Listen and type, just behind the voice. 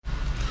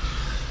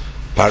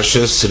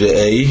Parshas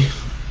Re'ei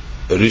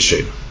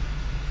Rishon.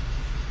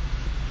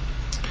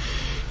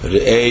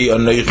 Re'ei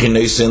Anochi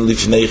Neisen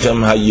Lifneichem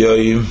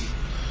Hayoim.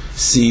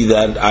 See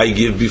that I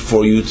give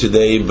before you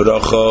today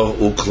bracha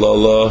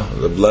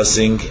uklala, the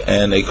blessing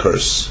and a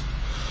curse.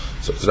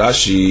 So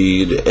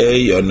Rashi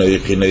Re'ei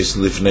Anochi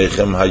Neisen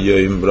Lifneichem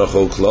Hayoim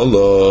bracha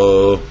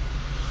uklala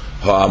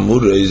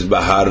ha'amureis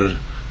bahar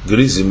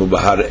grizim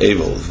ubahar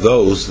evel.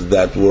 Those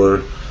that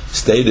were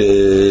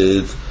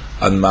stated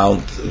on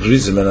Mount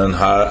Grizim and on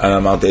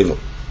Mount Evel.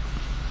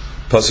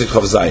 Pasuk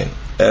Chav Zayin.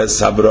 Es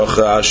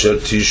habracha asher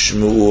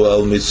tishmu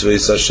el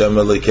mitzvahs Hashem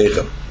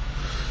Elokeichem.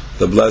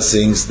 The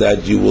blessings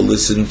that you will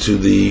listen to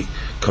the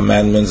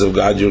commandments of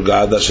God your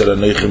God, asher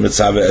anochi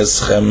mitzaveh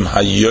eschem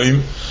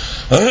hayoim,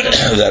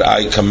 that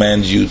I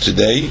command you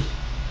today.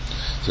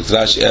 So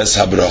Trash es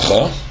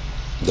habracha,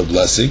 the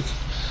blessing,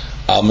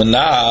 al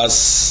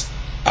manas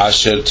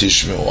asher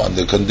tishmu, on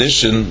the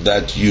condition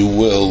that you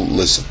will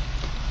listen.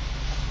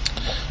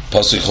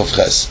 Pasuk Chav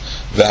Ches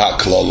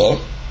vehaklala,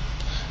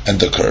 and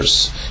the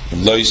curse.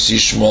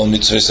 If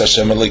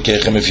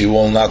you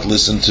will not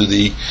listen to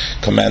the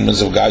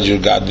commandments of God your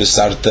God,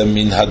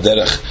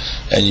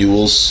 and you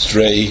will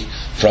stray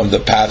from the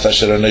path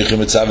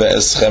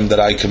that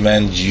I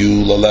command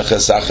you,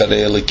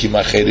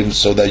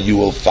 so that you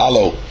will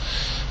follow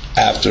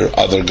after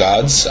other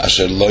gods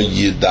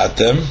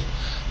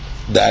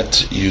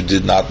that you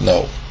did not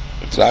know.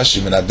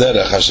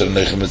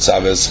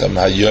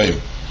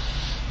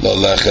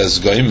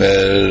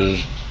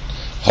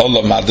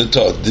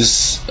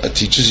 This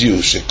teaches you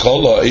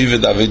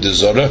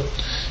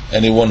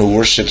anyone who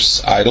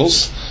worships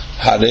idols,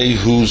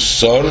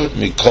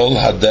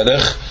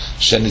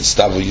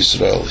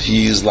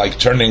 he is like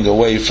turning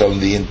away from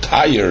the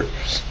entire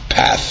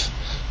path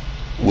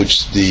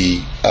which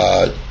the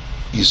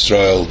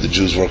Yisrael, the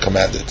Jews, were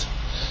commanded.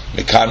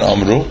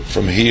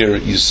 From here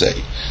you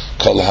say,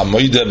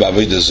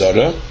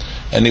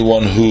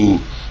 anyone who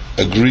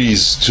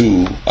agrees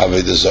to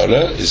Avodah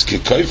Zarah is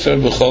kikofer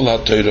b'chol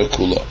haTorah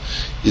kula,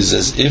 is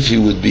as if he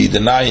would be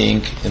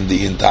denying in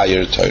the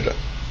entire Torah.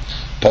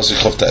 Pasuk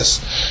Chav Tes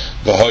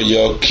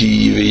v'hoyo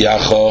ki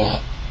v'yacho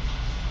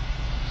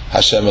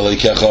Hashem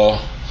Elokecha,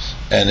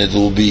 and it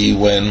will be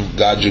when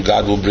God your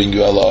God will bring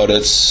you el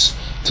haaretz,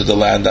 to the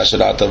land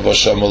asherata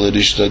v'sham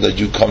l'rishta, that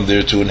you come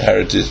there to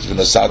inherit it,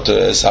 v'nasato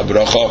es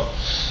habracha,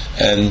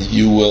 and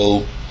you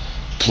will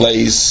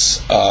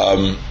place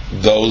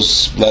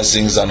those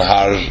blessings on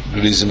Har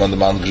Grizim, on the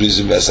Mount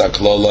Grizim,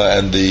 Vesaklola,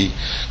 and the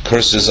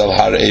curses al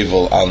Har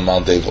Evel, on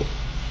Mount Evel.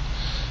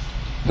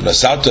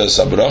 V'nasato es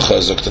habracha,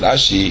 Dr.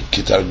 Rashi,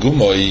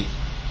 kitargumoi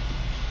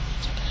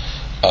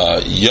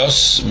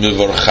yos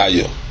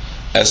mevorchayo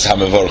es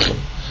hamevorchim,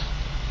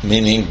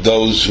 meaning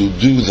those who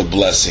do the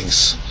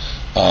blessings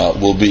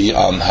will be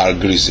on Har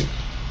Grizim.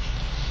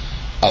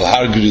 Al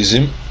Har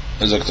Grizim,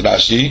 Dr.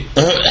 Rashi,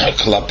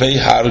 klapei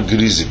Har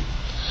Grizim.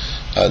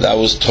 That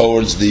was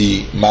towards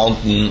the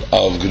mountain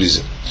of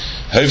Grizim.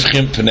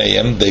 Hevchim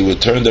pneim, they would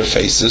turn their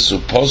faces,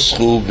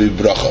 uposchu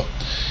bibracha,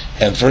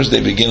 and first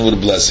they begin with a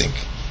blessing.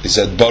 He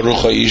said, Baruch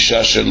ha'isha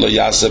asher lo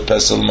yaseh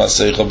pesel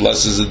maseicha,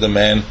 blessed is the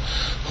man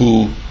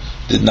who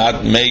did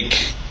not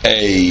make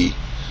a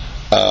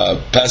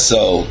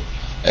pesel,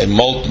 a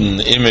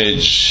molten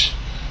image,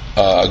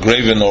 a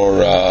graven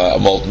or a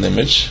molten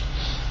image,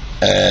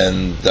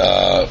 and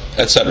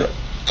etc.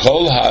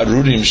 Kol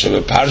ha'arurim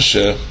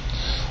shebeparsha,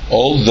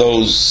 all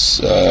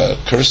those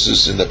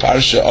curses in the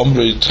parsha,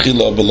 Amru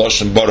Tchila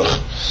B'Lashon Baruch,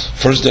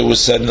 first they were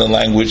said in the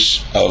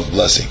language of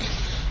blessing.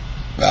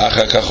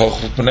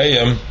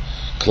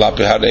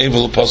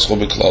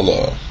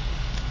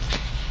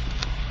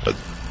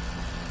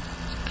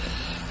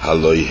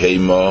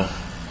 Haloihema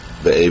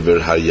be'ever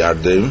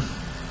hayardim,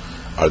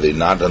 are they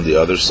not on the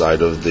other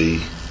side of the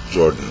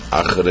Jordan?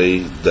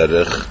 Achrei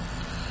derech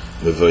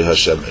mevoy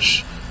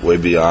hashemesh, way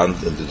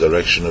beyond, in the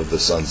direction of the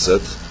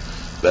sunset.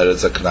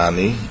 Beretz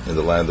HaKnani, in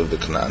the land of the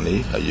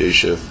Knani,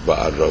 Hayoshev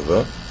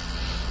Ba'arava,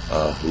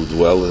 who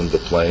dwell in the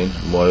plain,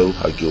 Moil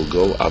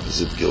HaGilgal,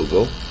 opposite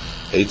Gilgal,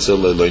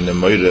 Eitzel Eloine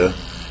Moire,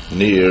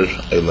 near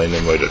Eloine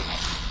Moire.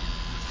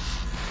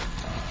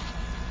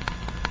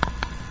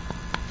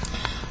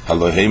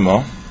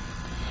 Halohema,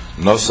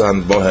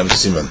 Nosan Bohem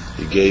Siman,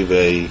 he gave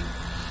a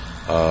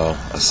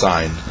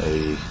sign,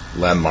 a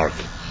landmark,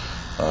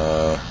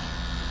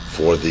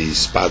 for the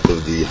spot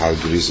of the Har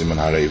Grizim and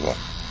Har Evel.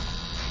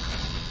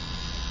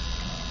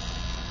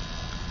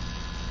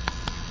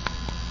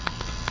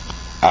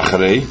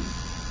 Achrei,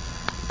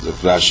 the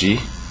Rashi,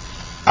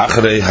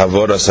 Achrei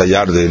havoras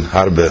hayarden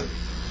harbe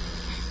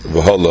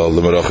v'hola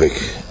l'merochik.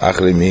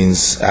 Achrei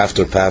means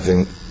after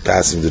passing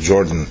the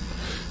Jordan,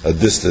 a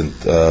distant,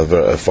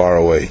 far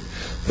away.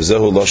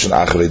 V'zehu loshen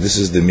achrei. This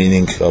is the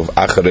meaning of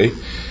achrei.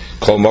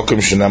 Kol mokum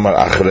shenamar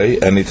achrei.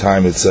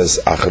 Anytime it says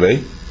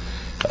achrei,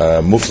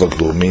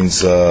 muflaklu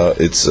means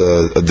it's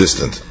a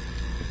distant.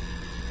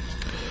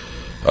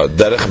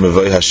 Derech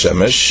mevoy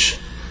hashemesh.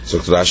 So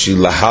Rashi,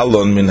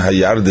 lahalon min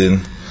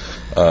hayardin,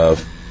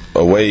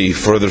 away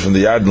further from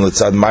the Yarden,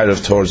 Litzad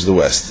Ma'arav, towards the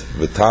west.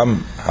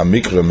 V'tam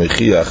hamikra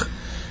mechiach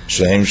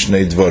shehem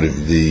shnei dvarim.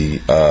 The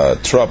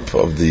trop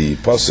of the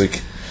pasuk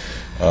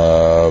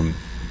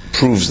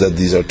proves that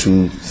these are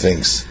two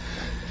things.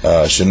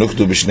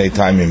 Shenuktu b'shnei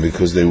taimim,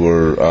 because they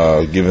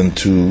were given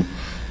two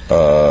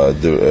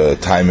the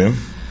taimim,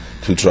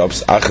 two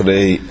drops.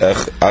 Achrei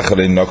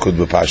nakud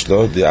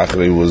b'pashto. The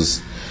achrei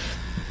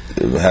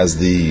has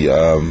the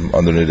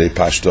underneath a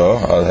pashto,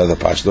 has a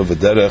pashto.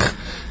 V'derech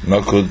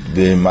nakud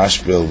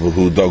b'mashpel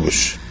v'hu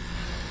dogush.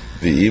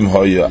 V'im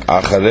hoya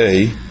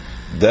achrei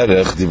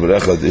derech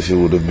divrechad. If it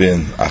would have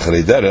been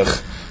achrei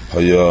derech,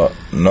 hoya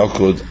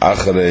nakud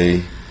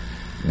achrei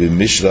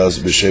b'mishras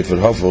b'shefer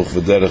hafuch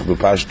v'derech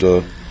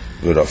b'pashto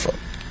v'rafa.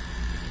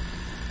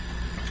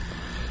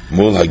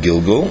 Mul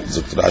hagilgul,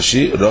 Zok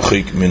Rashi,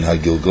 rochik min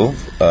hagilgul,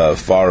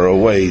 far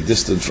away,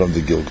 distant from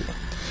the Gilgul.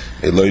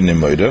 Eloi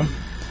nemoida,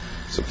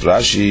 Zok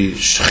Rashi,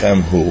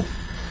 Shechem hu,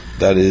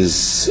 that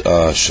is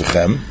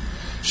Shechem,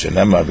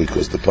 Shenemar,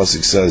 because the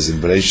pasuk says in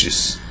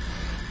Bereshis,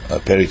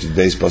 Perikid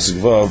Beis pasuk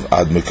Vav,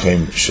 ad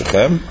mekoim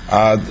Shechem,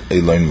 ad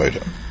Eloi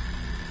nemoida.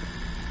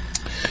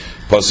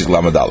 Pasuk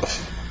Lamed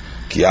Aleph.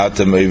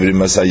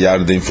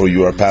 For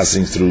you are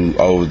passing through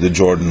the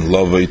Jordan,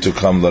 Lovei to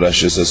come,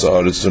 Lareshes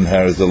Esaretz, to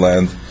inherit the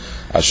land,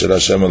 Asher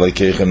Hashem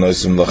Elokeichem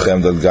Noisim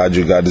Lachem, that God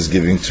your God is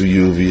giving to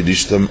you,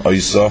 V'yirishtem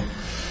Oisa,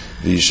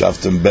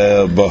 V'yishavtem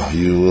Be'ba,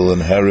 you will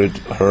inherit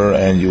her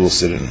and you will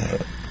sit in her.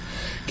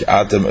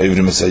 Ki'atem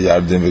Eivrim Esa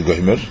Yarden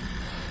V'goymer,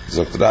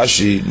 Zokt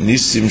Rashi,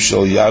 Nisim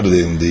Shal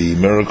Yarden, the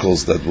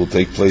miracles that will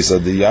take place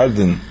at the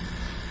Yarden,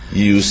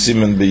 You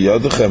simen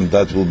biyadechem,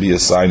 that will be a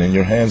sign in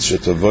your hands,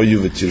 shetavoyu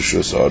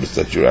v'tirshus aretz,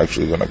 that you're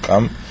actually going to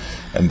come,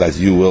 and that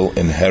you will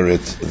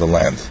inherit the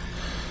land.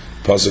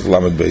 Pasuk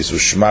Lamed Beis,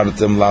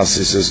 u'shmartem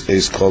lasis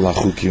es kol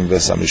hachukim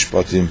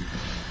v'samishpatim,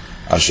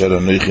 asher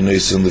anochi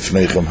noisin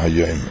lifneichem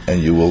hayoim,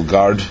 and you will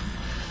guard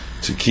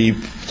to keep,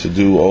 to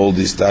do all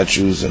the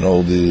statutes and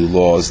all the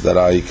laws that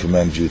I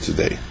command you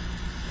today.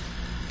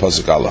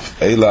 Pasuk Aleph,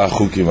 eila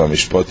hachukim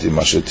v'mishpatim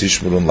asher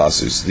tishmerun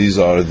lasis, these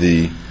are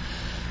the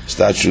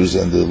statutes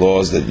and the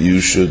laws that you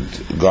should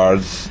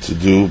guard to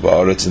do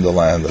ba'aretz in the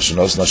land,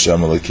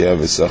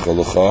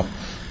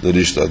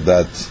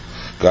 that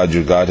God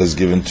your God has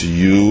given to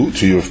you,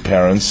 to your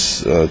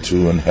parents,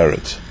 to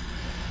inherit.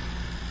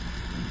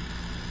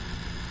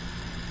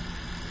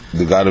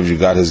 The God of your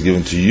God has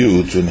given to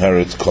you to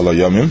inherit kol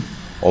hayomim,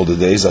 all the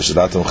days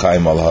asheratem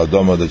chaim al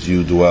ha'adama, that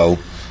you dwell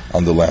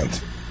on the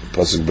land.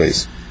 Pasuk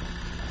Beis.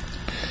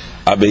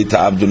 Abei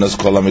ta'abdun es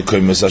kol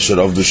ha'mekoyim asher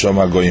avdu sham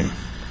hagoyim.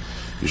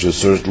 You should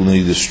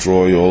certainly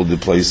destroy all the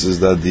places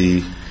that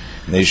the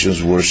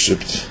nations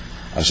worshipped,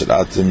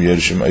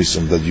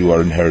 that you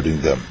are inheriting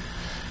them.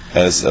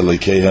 As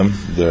Elokehem,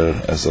 their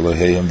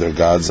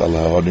gods, Al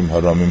Harim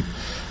Haramim,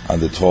 on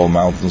the tall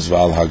mountains,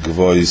 Val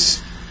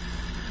Hagvois,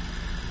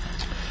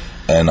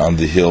 and on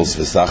the hills,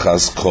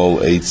 Vesachas Kol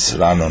Eitz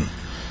Ranon,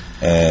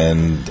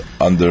 and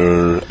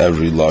under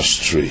every lush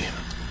tree.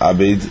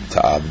 Abed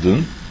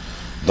Ta'abdun,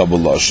 double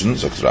lashon,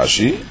 Zok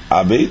Rashi.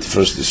 Abed,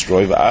 first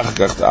destroy, V'ach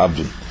Kach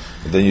Ta'abdun.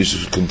 And then you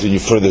should continue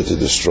further to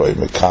destroy.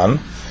 Mekan,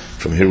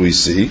 from here we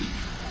see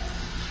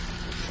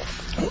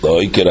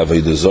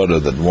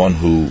that one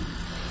who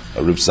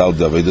rips out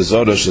the Avodah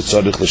Zarah,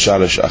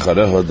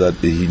 that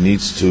he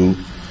needs to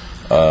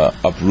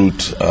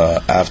uproot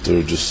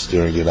after just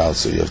stirring it out,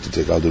 so you have to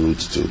take out the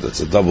roots too.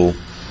 That's a double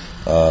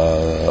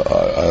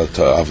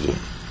ta'avdun.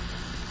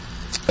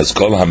 It's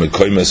called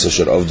HaMekoymes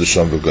Asher Avdu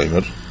Sham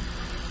V'Goymer.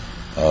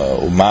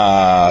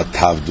 Uma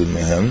ta'avdun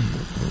mehem.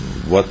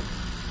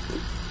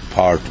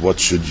 What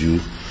should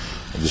you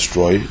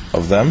destroy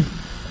of them?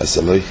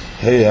 They're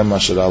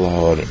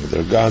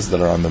gods that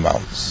are on the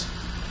mountains.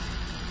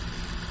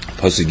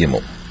 Pasuk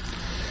Gimel.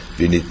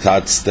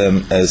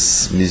 V'nitatztem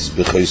es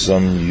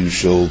mizbechosom, you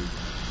shall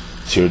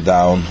tear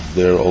down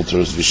their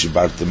altars.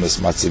 V'shibartem es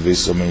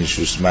matzevesom, and you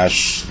shall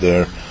smash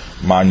their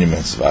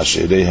monuments.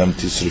 V'asherehem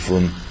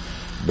tisrifun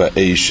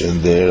ba'eish,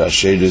 and their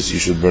asheres you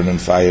should burn in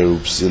fire.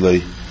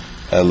 Upsilei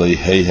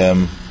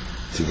eleihehem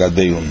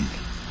tigadeun,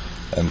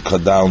 and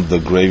cut down the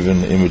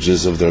graven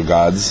images of their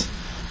gods,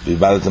 and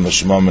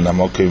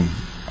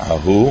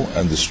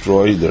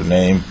destroy their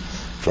name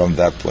from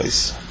that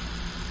place.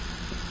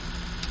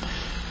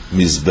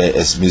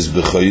 Mizbeach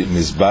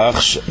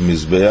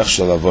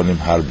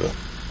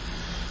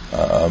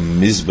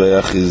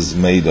is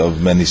made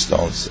of many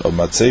stones. A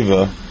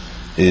matzeva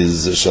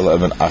is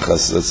shalavan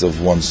achas, that's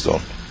of one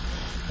stone.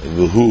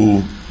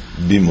 V'hu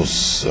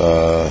bimus,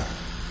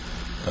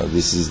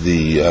 this is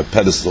the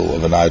pedestal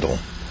of an idol.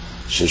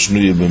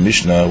 Sheshnuya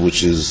b'Mishnah,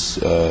 which is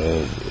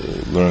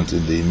learned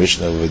in the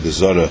Mishnah of the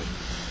Zohar,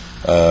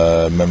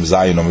 Mem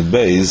Zayin Amud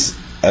Beis,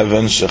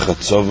 Even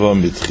shechatzova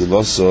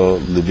mitchiloso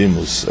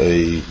libimus,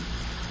 a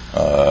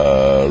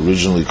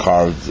originally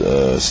carved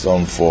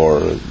stone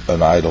for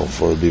an idol,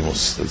 for a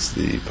bimus. That's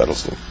the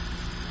pedestal.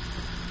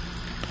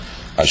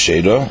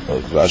 Ashera,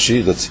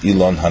 Rashi, that's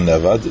Ilon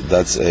Hanevad,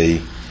 that's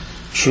a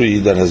tree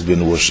that has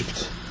been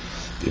worshipped.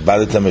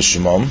 Ibadatem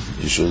eshimom,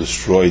 you shall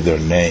destroy their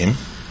name.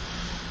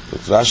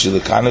 Rashi,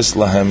 lekanis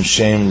lahem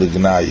shem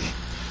lignai,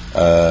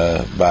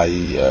 by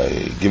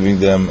giving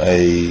them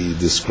a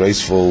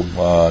disgraceful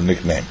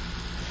nickname.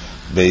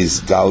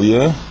 Beis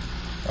Galia,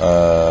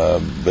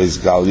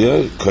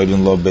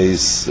 Koden Lo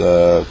Beis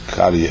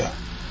Karya.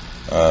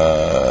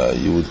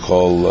 You would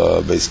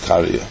call Beis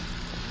Karya,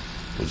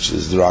 which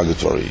is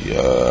derogatory.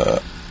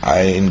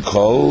 Ayin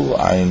Kol,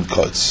 Ayin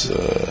Kutz.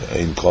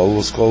 Ayin Kol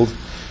was called.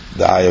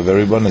 The eye of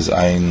everyone is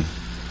Ayin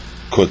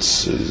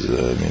Kutz, is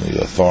meaning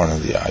a thorn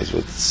in the eyes.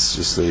 But it's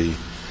just a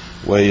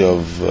way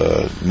of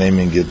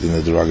naming it in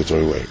a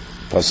derogatory way.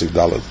 Pasuk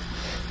Daled.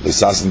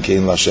 L'sasim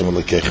Kain L'Hashem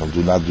Elekechem.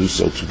 Do not do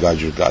so to God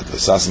your God.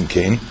 L'sasim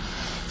Kain.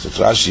 So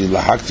Rashi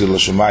Lahaktir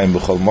L'Shamayim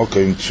B'chol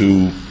Mokim,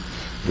 to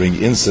bring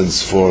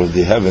incense for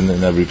the heaven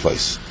in every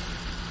place.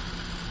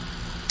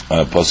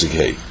 Pasuk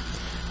Hey.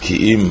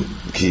 Ki'im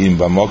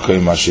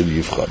B'Mokim Asher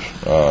Yivchar.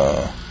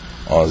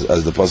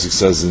 As the pasuk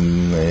says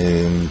in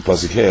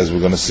pasuk Hey, as we're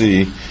going to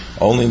see,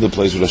 only in the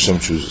place where Hashem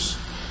chooses.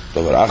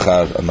 Davar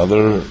Achar,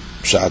 another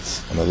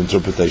pshat, another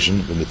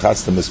interpretation.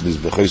 V'mitatztem es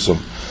mizbechosom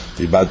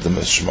v'ibadtem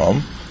es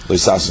shmom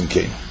lo'isasim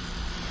kein.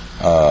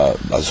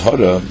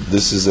 Azhara,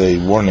 this is a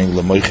warning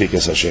lemoichik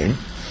es Hashem,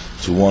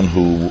 to one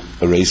who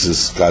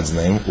erases God's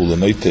name,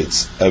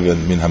 u'lenoititz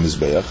even min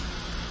hamizbeach,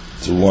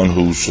 to one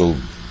who shall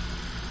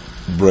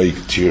break,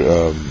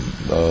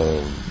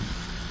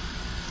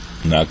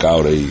 knock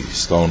out a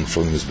stone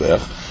from the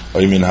Mizbeach,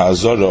 or min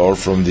ha'azara, or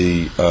from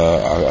the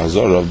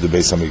hazara of the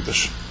Beis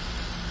Hamikdash.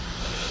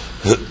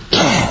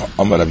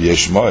 Amar Rabbi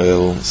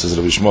Yishmael, says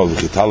Rabbi Yishmael,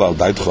 v'chitala al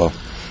daitcha,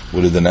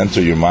 would it then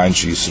enter your mind,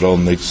 she'Yisrael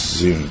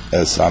nitzim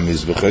es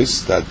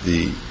hamizbechos, that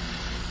the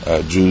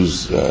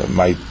Jews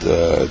might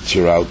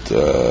tear out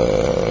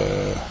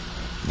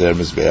their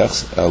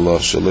Mizbeachs, elo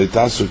shalei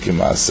tasu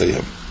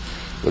kima'aseihem.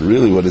 But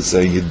really what it's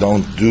saying, you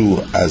don't do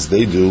as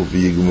they do,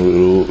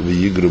 v'yigrumu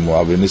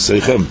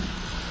aveniseihem,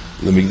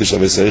 l'migdash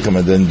aveseichem,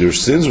 and then their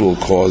sins will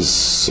cause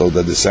so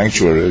that the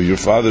sanctuary of your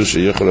father,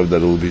 she'yecharav,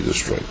 that it will be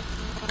destroyed.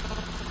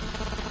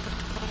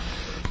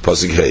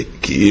 Pasuk Hey,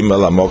 ki im el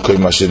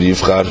hamokim asher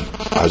yivchar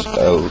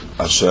el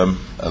Hashem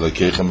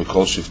Elekechem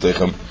mikol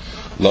shiftechem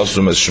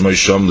lasum es shmei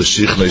sham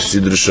l'shichnei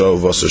sidrisha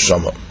uvasa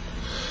shama.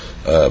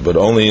 But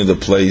only in the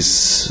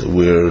place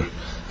where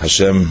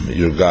Hashem,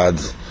 your God,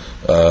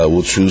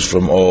 will choose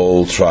from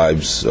all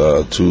tribes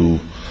to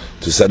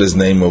set His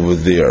name over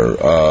there.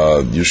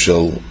 You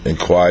shall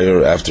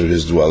inquire after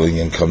His dwelling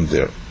and come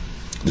there.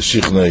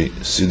 L'shichnei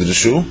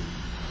sidrishu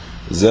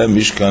ze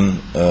mishkan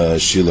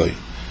Shiloi.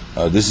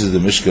 This is the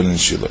Mishkan in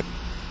Shiloh.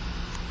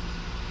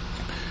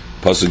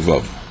 Pasuk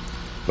Vav.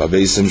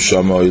 V'abeisim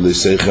shama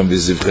ilisechem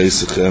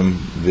v'zivcheisechem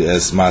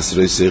v'es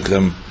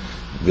masreisechem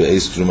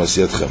v'es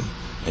trumasyetchem.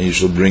 And you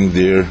shall bring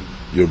there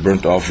your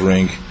burnt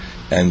offering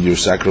and your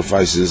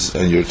sacrifices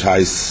and your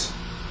tithes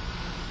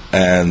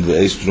and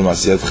v'es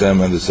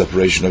trumasyetchem, and the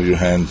separation of your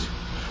hand,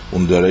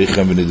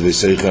 dareichem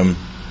v'nidveisechem,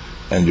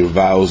 and your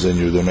vows and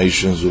your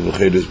donations,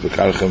 v'chedes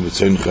bekarchem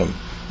v'tzonchem,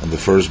 and the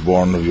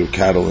firstborn of your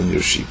cattle and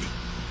your sheep.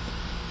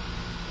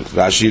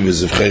 Rashi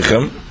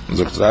v'zivchechem,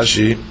 Zokt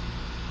Rashi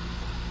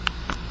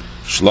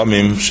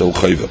shlamim shel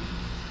chayva.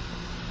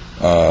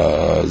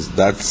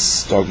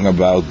 That's talking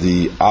about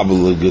the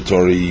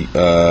obligatory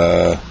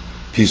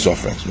peace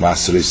offerings.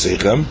 Masrei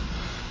sechem,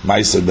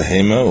 ma'aser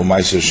behema, or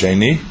ma'aser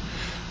sheni,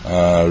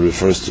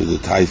 refers to the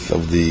tithe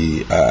of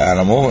the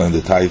animal and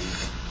the tithe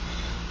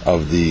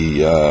of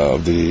the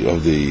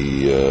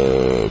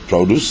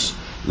produce.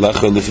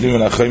 Lacha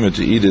lifnim and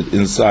to eat it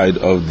inside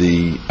of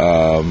the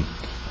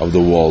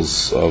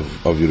walls of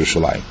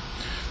Yerushalayim.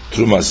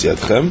 Trumas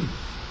Yadchem,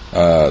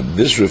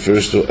 this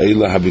refers to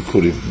Eila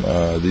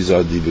HaBikurim. These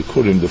are the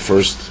Bikurim, the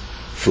first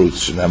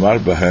fruits. Nemar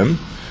Bahem,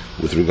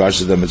 with regards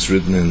to them, it's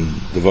written in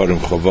Devarim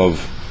Chavav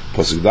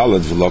Pasuk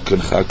Daled, V'loken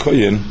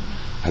Cha'koyin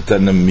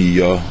Hatenem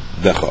Miya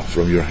Decha,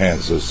 from your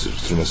hands. So it's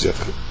Trumas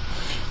Yadchem.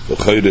 The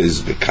Chayre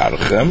is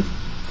Bekarchem,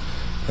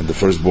 and the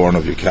firstborn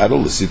of your cattle,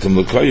 L'sitim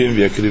L'koyin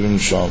V'yakrivim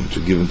Sham, to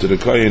give him to the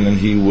Koyin, and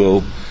he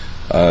will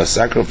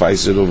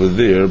sacrifice it over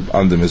there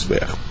on the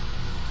Mizbeach.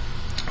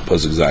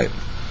 Pasuk Zayin.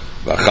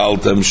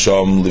 V'achaltem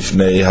sham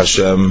lifnei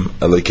Hashem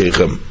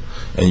Elekechem,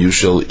 and you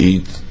shall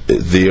eat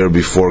there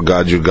before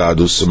God your God,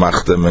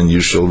 u'samachtem, and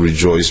you shall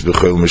rejoice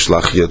b'chol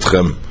mishlach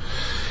yedchem,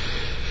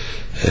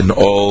 in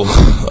all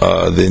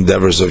the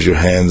endeavors of your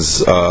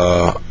hands,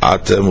 atem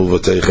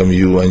uvatechem,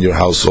 you and your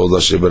household,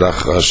 asher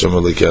berach Hashem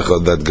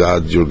Elekecha, that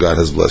God your God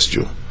has blessed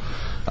you.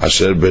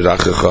 Asher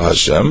berachecha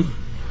Hashem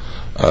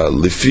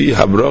Lifi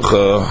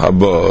habracha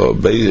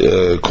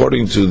haba,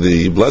 according to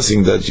the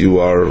blessing that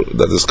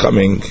is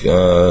coming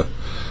to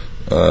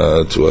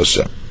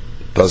Hashem.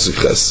 Pasuk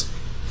Ches.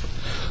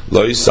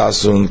 Lo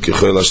yisasun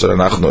kichol asher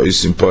anachnu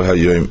oisim po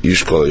hayoim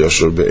ish kol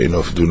yosher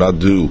be'enov. Do not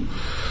do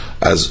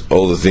as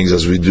all the things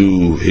as we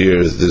do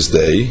here this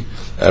day,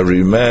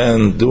 every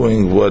man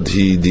doing what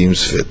he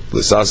deems fit.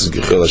 L'sasun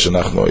kichol asher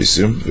anachnu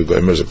oisim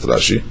v'goymer Zokt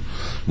Rashi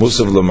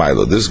Musav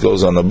L'maylo. This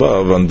goes on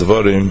above on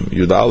Devarim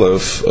Yud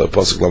Aleph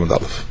Pasuk Lamed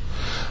Aleph.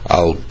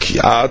 Al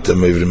kiat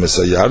emevrim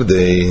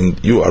esayardein,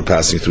 you are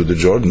passing through the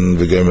Jordan,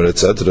 v'gomer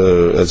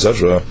etc.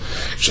 etc.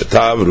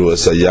 Shetavru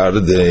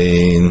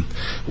esayardein,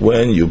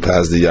 when you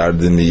pass the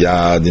Yarden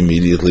miyad,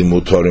 immediately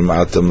mutorim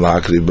atam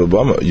lakri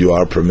b'bama, you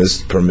are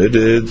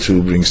permitted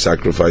to bring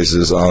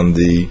sacrifices on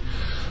the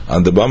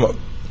bama.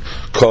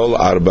 Kol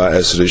arba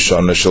esrei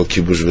shana shel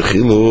kibush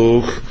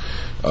v'chiluk,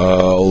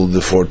 all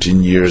the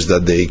 14 years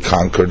that they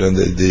conquered and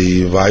they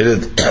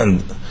divided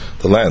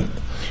the land.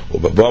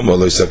 Ubabama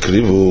lo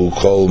yisakrivu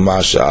kol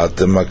masha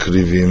atem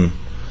makrivim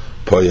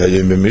po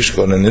hayim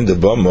b'mishkan, and in the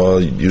bama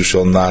you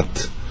shall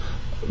not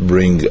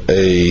bring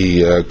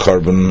a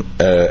carbon,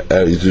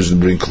 you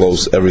shouldn't bring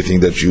close everything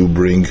that you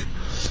bring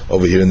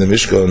over here in the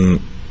Mishkan.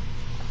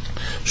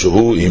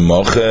 Shuhu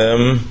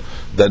imachem,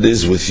 that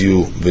is with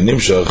you,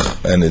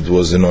 v'nimshach, and it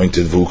was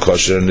anointed v'hu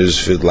kosher, and it is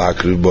fit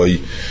lakriv boy,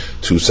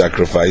 to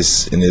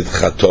sacrifice in it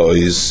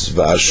chatois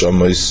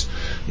v'ashamois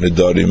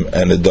nedarim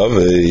and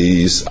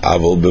nedavis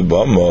avol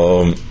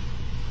bebama,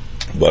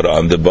 but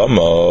on the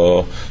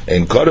bama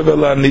in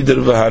karavela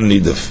nider v'han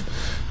nidav,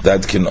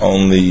 that can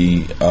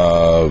only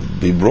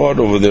be brought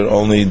over there,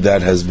 only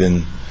that has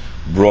been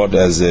brought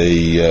as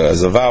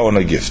a vow and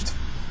a gift.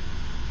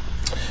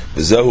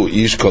 V'zehu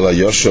ish kol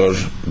hayoshor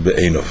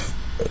be'enov,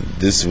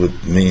 this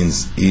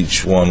means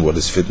each one what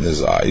is fit in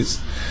his eyes,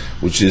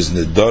 which is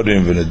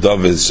nedarim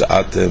v'nedavis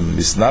sha'atem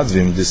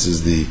misnadvim. This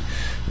is the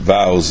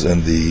vows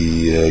and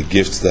the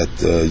gifts that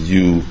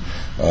you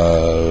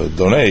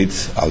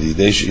donate al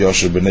yidei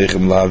sheyosher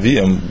b'neichem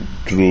la'aviyam,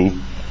 through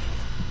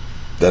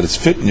that it's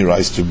fit in your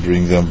eyes to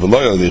bring them,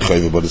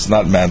 but it's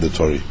not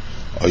mandatory.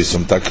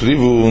 Oisam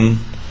takrivun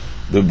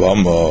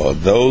b'bama,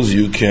 those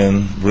you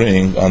can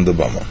bring on the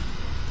bama.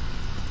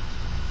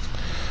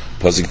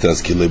 Pasuk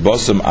says, Ki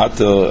lebosem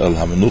atel el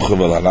hamenucha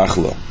vel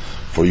hanachla,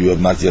 for you have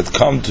not yet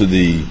come to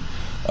the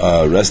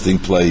resting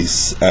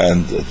place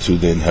and to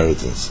the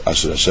inheritance.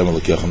 Asher Hashem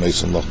Elokecha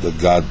nosen lach, that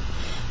God,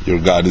 your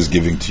God, is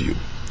giving to you.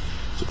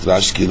 So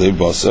Klash Ki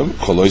lebosem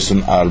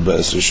koloisen arba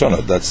esrei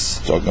shana, that's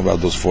talking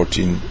about those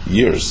 14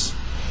 years.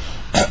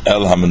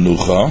 El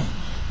hamenucha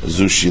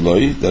zu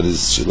shiloi, that is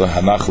shiloi,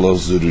 hanachla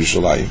zu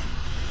Yerushalayim,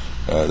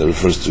 that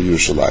refers to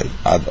Yerushalayim.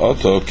 Ad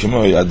oto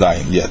kimoi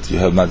adayin, yet you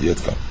have not yet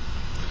come.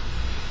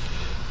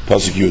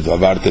 Pasuk Yud,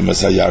 Avartem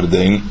es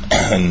hayarden,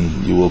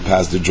 and you will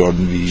pass the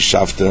Jordan,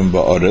 v'yishaftem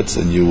ba'oretz,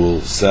 and you will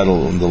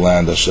settle in the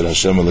land, asher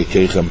Hashem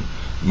Elokeichem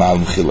ma'al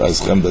mechil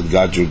eschem, that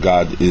God, your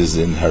God, is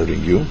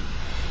inheriting you.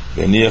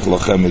 V'niach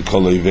lachem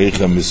mikol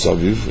oiveichem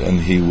misaviv,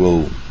 and He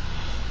will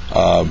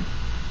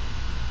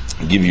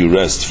give you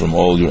rest from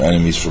all your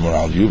enemies from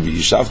around you.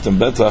 V'yishaftem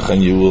betach,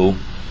 and you will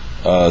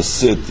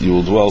sit, you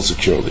will dwell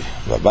securely.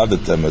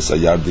 V'avadetem es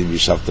hayarden,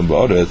 v'yishaftem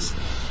ba'oretz,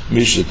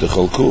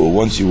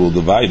 once you will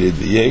divide it,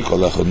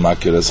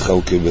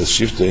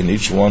 and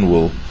each one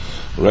will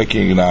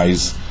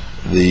recognize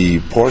the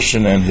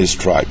portion and his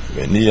tribe.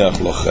 And he'll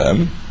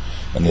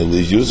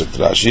use the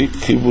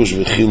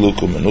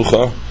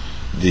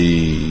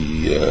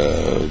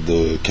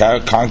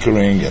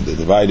conquering and the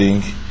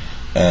dividing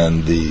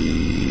and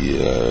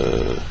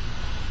the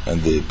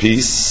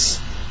peace,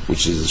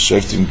 which is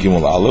Sheftim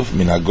Gimel Aleph,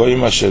 min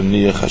hagoyim asher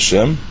niyach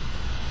Hashem,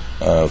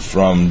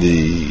 from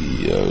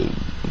the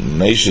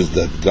nations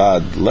that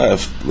God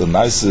left,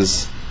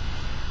 L'naisis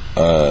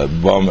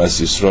Bam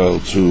as Yisrael,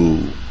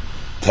 to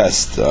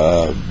test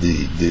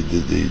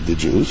the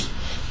Jews.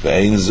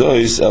 Ve'ein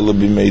zois ela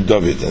b'mei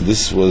David, and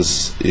this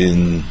was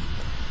in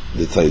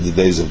the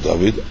days of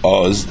David.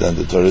 Oz, then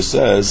the Torah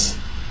says,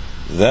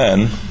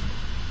 then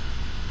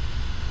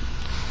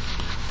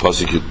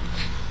Pasuk